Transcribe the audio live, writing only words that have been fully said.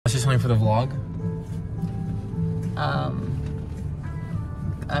say something for the vlog?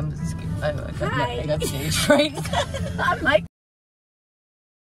 I got stage fright. I'm like,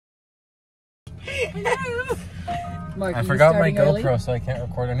 Mark, I forgot my GoPro, so I can't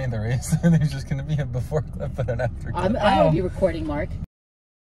record any of the race. There's just gonna be a before clip and an after clip. I'm gonna be recording, Mark.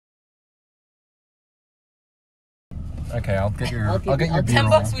 Okay, I'll get your B-roll.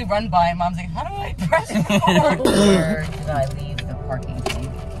 $10 we run by, and Mom's like, how do I press record? Where did I leave the parking thing?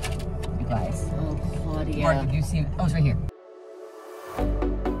 You guys. Oh, Claudia. Mark, have you seen? Oh, it's right here.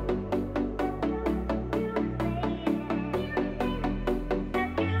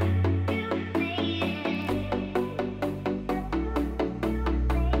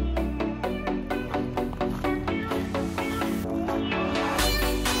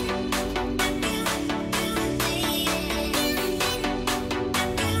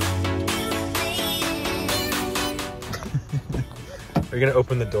 Are you gonna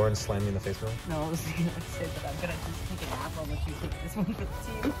open the door and slam me in the face, bro? No, I was gonna say that I'm gonna just take an apple and let you take this one for the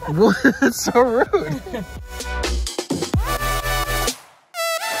team. What? That's so rude.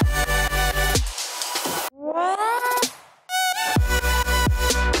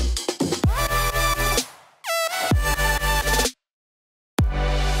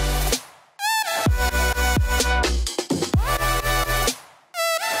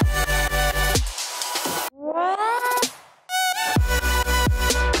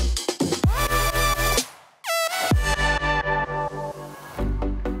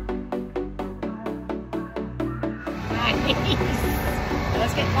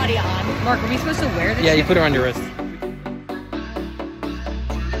 Let's get Claudia on. Mark, are we supposed to wear this? Yeah, you put her on your wrist.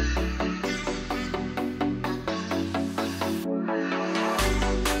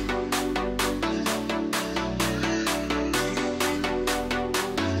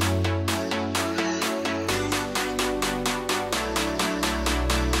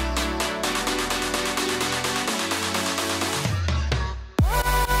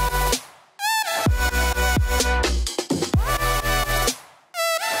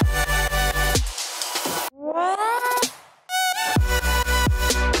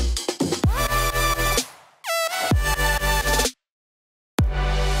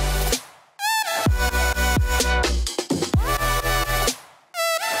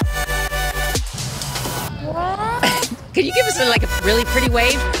 Can you give us like a really pretty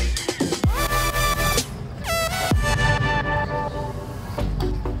wave?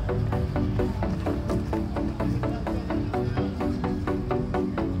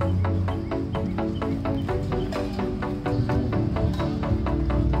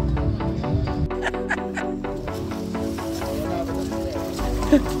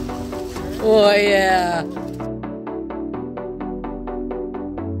 Oh yeah.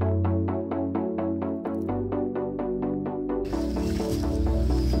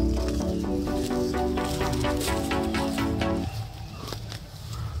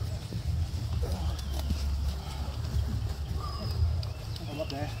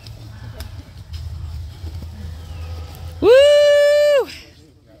 Woo!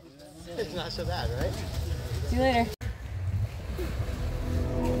 It's not so bad, right? See you later.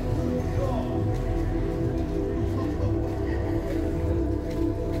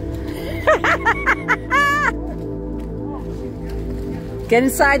 Get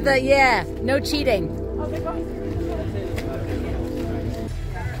inside the, yeah, no cheating.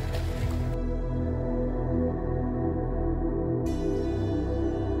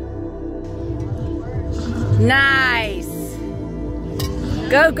 Nice.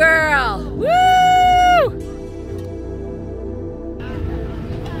 Go girl. Woo!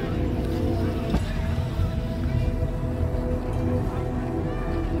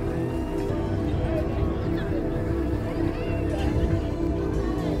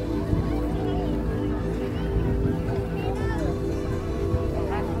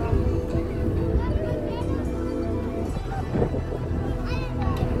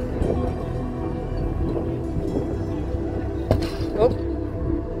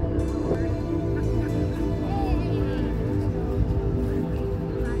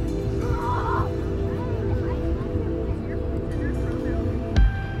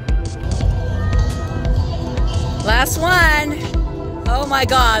 Last one. Oh my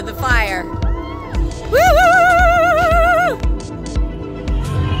God, the fire. Woo!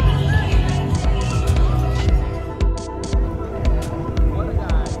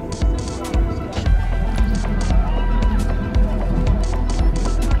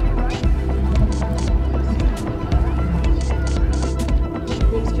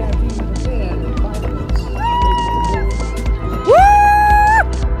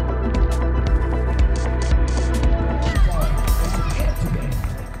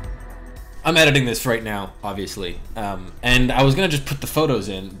 I'm editing this right now, obviously. And I was gonna just put the photos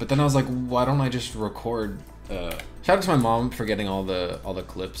in, but then I was like, why don't I just record? Shout out to my mom for getting all the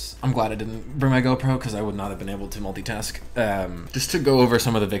clips. I'm glad I didn't bring my GoPro because I would not have been able to multitask. Just to go over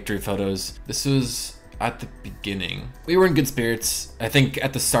some of the victory photos. This was at the beginning. We were in good spirits. I think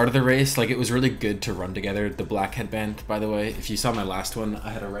at the start of the race, like, it was really good to run together. The black headband, by the way, if you saw my last one,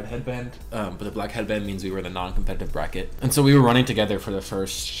 I had a red headband, but the black headband means we were in the non-competitive bracket. And so we were running together for the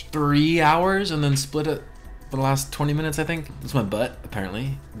first 3 hours and then split it for the last 20 minutes, I think. That's my butt,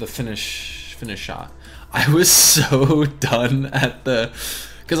 apparently. The finish shot. I was so done at the...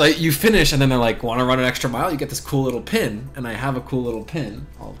 Because you finish and then they're like, want to run an extra mile? You get this cool little pin, and I have a cool little pin.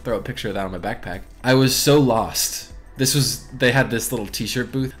 I'll throw a picture of that on my backpack. I was so lost. They had this little t-shirt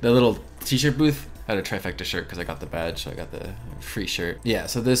booth. The little t-shirt booth had a trifecta shirt because I got the badge, so I got the free shirt. Yeah,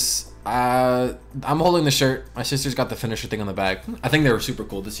 so this, I'm holding the shirt. My sister's got the finisher thing on the back. I think they were super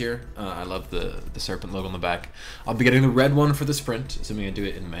cool this year. I love the serpent logo on the back. I'll be getting the red one for the sprint, assuming I do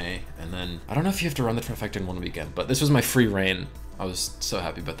it in May. And then, I don't know if you have to run the trifecta in one weekend, but this was my free reign. I was so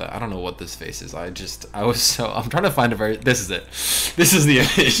happy about that. I don't know what this face is. I'm trying to find this is it. This is the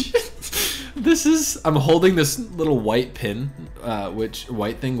image. I'm holding this little white pin, which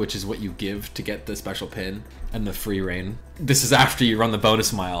is what you give to get the special pin and the free reign. This is after you run the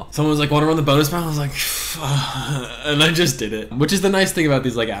bonus mile. Someone was like, want to run the bonus mile? I was like, and I just did it. Which is the nice thing about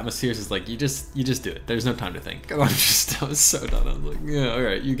these like atmospheres is like, you just do it. There's no time to think. I was so done. I was like, yeah, all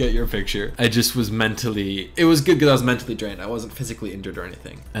right, you get your picture. I just was it was good because I was mentally drained. I wasn't physically injured or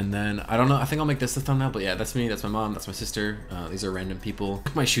anything. And then, I don't know, I think I'll make this the thumbnail, but yeah, that's me, that's my mom, that's my sister. These are random people.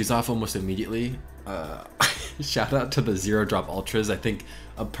 Took my shoes off almost immediately. Shout out to the Zero Drop Ultras. I think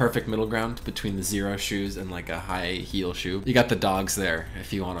a perfect middle ground between the Zero shoes and like a high heel shoe. You got the dogs there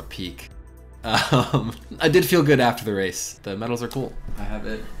if you want to peek. I did feel good after the race. The medals are cool. I have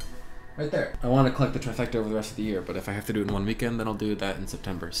it right there. I want to collect the trifecta over the rest of the year, but if I have to do it in one weekend, then I'll do that in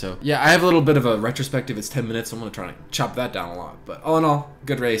September. So yeah, I have a little bit of a retrospective. It's 10 minutes, so I'm going to try to chop that down a lot. But all in all,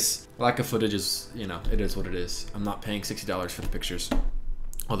 good race. Lack of footage is, you know, it is what it is. I'm not paying $60 for the pictures.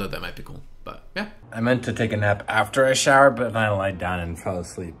 Although that might be cool, but yeah. I meant to take a nap after I showered, but then I lied down and fell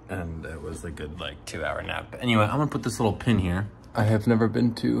asleep, and it was a good like 2-hour nap. But anyway, I'm gonna put this little pin here. I have never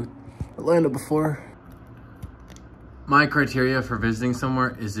been to Atlanta before. My criteria for visiting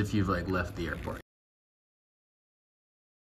somewhere is if you've like left the airport.